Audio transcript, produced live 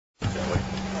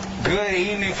Good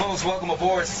evening, folks. Welcome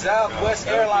aboard Southwest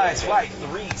Airlines Flight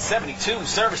 372,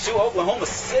 service to Oklahoma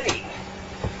City.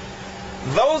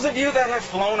 Those of you that have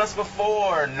flown us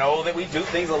before know that we do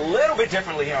things a little bit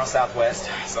differently here on Southwest.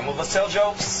 Some of us tell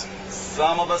jokes,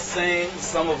 some of us sing,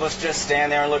 some of us just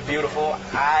stand there and look beautiful.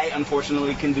 I,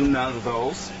 unfortunately, can do none of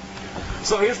those.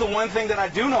 So here's the one thing that I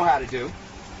do know how to do.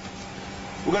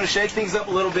 We're going to shake things up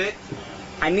a little bit.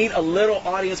 I need a little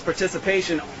audience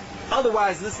participation.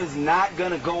 Otherwise, this is not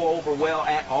going to go over well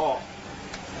at all.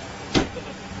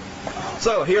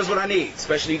 So here's what I need,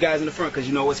 especially you guys in the front, because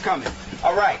you know what's coming.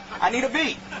 All right, I need a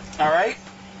beat. All right.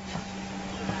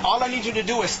 All I need you to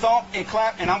do is stomp and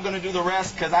clap, and I'm going to do the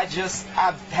rest, because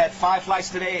I've had 5 flights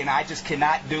today, and I just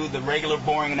cannot do the regular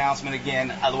boring announcement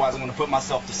again. Otherwise, I'm going to put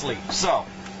myself to sleep. So,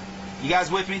 you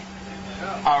guys with me?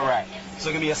 All right.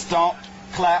 So give me a stomp,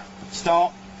 clap,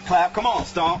 stomp, clap. Come on,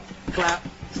 stomp, clap,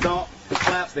 stomp,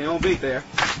 clap. Stay on beat there.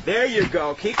 There you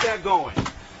go. Keep that going.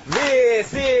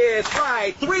 This is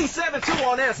Flight 372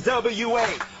 on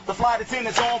SWA. The flight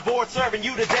attendants on board serving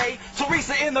you today.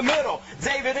 Teresa in the middle,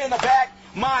 David in the back.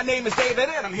 My name is David,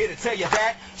 and I'm here to tell you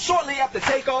that shortly after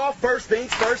takeoff, first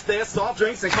things first, there's soft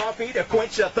drinks and coffee to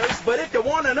quench your thirst. But if you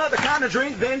want another kind of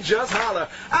drink, then just holler.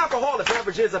 Alcoholic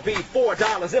beverages will be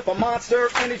 $4. If a Monster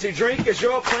energy drink is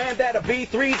your plan, that'll be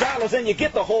 $3, and you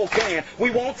get the whole can.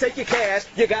 We won't take your cash,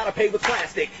 you gotta pay with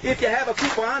plastic. If you have a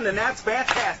coupon, then that's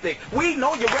fantastic. We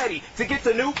know you're ready to get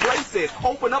to new places.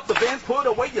 Open up the bins, put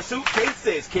away your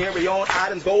suitcases. Carry on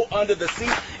items, go under the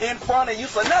seat in front of you,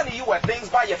 so none of you have things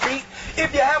by your feet.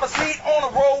 If you have a seat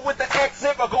on the road with the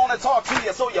exit, we're going to talk to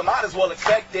you, so you might as well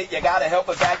expect it. You got to help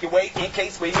evacuate in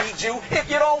case we need you. If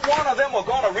you don't want to, then we're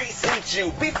going to reseat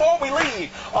you. Before we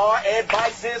leave, our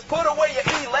advice is put away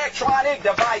your electronic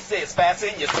devices.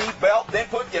 Fasten your seatbelt, then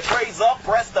put your trays up.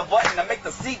 Press the button to make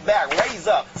the seat back raise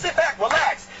up. Sit back,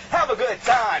 relax, have a good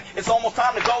time. It's almost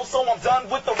time to go, so I'm done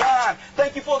with the rhyme.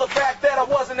 Thank you for the fact that I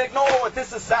wasn't ignored.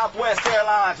 This is Southwest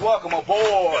Airlines. Welcome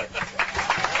aboard.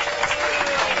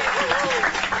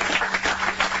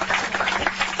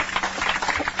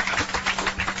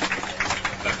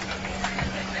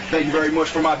 Thank you very much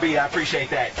for my beat. I appreciate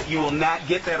that. You will not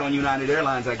get that on United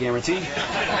Airlines, I guarantee.